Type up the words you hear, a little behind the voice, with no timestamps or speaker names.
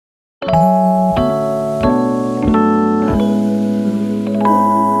All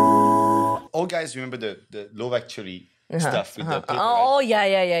guys remember the Love Actually stuff with the paper, Oh, right?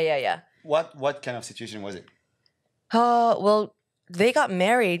 yeah. What kind of situation was it? Well, they got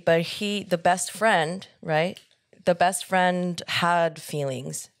married, but the best friend, right? The best friend had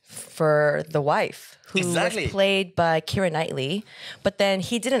feelings for the wife, who Exactly. was played by Keira Knightley. But then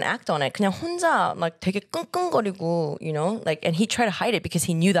he didn't act on it. 그냥 혼자 막 되게 끙끙거리고, you know, like, and he tried to hide it because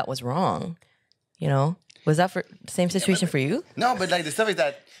he knew that was wrong. You know, was that for the same situation for you? No, but like the stuff is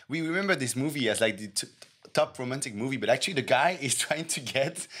that we remember this movie as like the top romantic movie, but actually the guy is trying to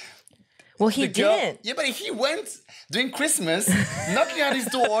get. Well, he didn't. Yeah, but he went during Christmas, knocking on his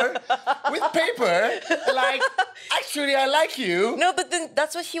door with paper, like, actually, I like you. No, but then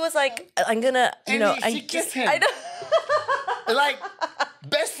that's what he was like. I'm gonna, you know, he kissed him. I know. Like,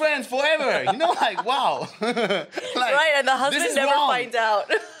 best friends forever. You know, like, wow. Like, right, and the husband never finds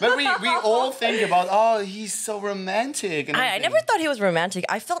out. But we all think about, oh, he's so romantic. And I never thought he was romantic.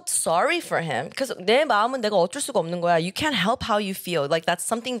 I felt sorry for him because 내 마음은 내가 어쩔 수가 없는 거야. You can't help how you feel. Like that's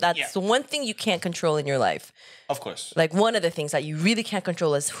the one thing you can't control in your life. Of course. Like one of the things that you really can't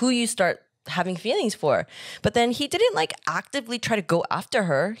control is who you start having feelings for. But then he didn't like actively try to go after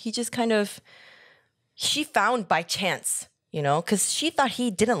her. He just kind of, she found by chance. You know, because she thought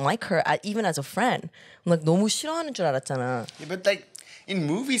he didn't like her even as a friend. I'm like, 너무 싫어하는 줄 알았잖아. Yeah, but like in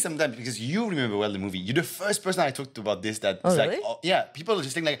movies sometimes, because you remember well the movie, you're the first person I talked about this that was really? like, oh, yeah, people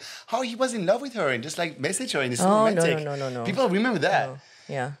just think like, how he was in love with her and just like message her and it's so romantic. No. People remember that. Oh,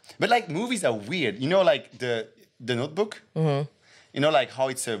 yeah. But like movies are weird. You know, like the Notebook? Mm-hmm. You know, like how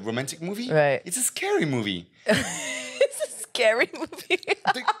it's a romantic movie? Right. It's a scary movie. It's a scary movie.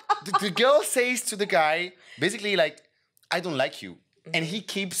 the girl says to the guy, basically like, I don't like you. And he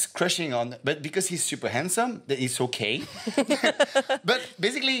keeps crushing on, but because he's super handsome, that it's okay. But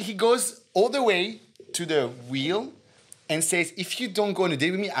basically, he goes all the way to the wheel and says, if you don't go on a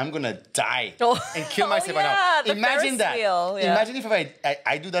date with me, I'm going to die and kill myself right now. Imagine that. Wheel, yeah. Imagine if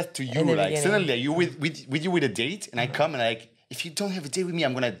I do that to you. Like, suddenly, you with you with a date, and I come and like, if you don't have a date with me,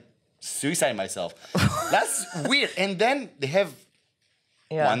 I'm going to suicide myself. That's weird. And then they have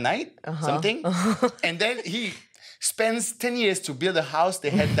one night, something. And then he spends 10 years to build a house.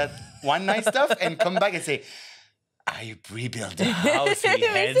 They had that one night stuff and come back and say, I rebuilt the house we had.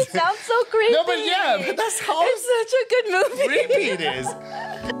 It makes it sound so creepy. No, but yeah, but that's how it's such a good movie. creepy it is.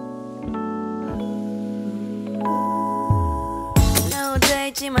 No,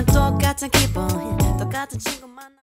 똑같은 기분, 똑같은 친구만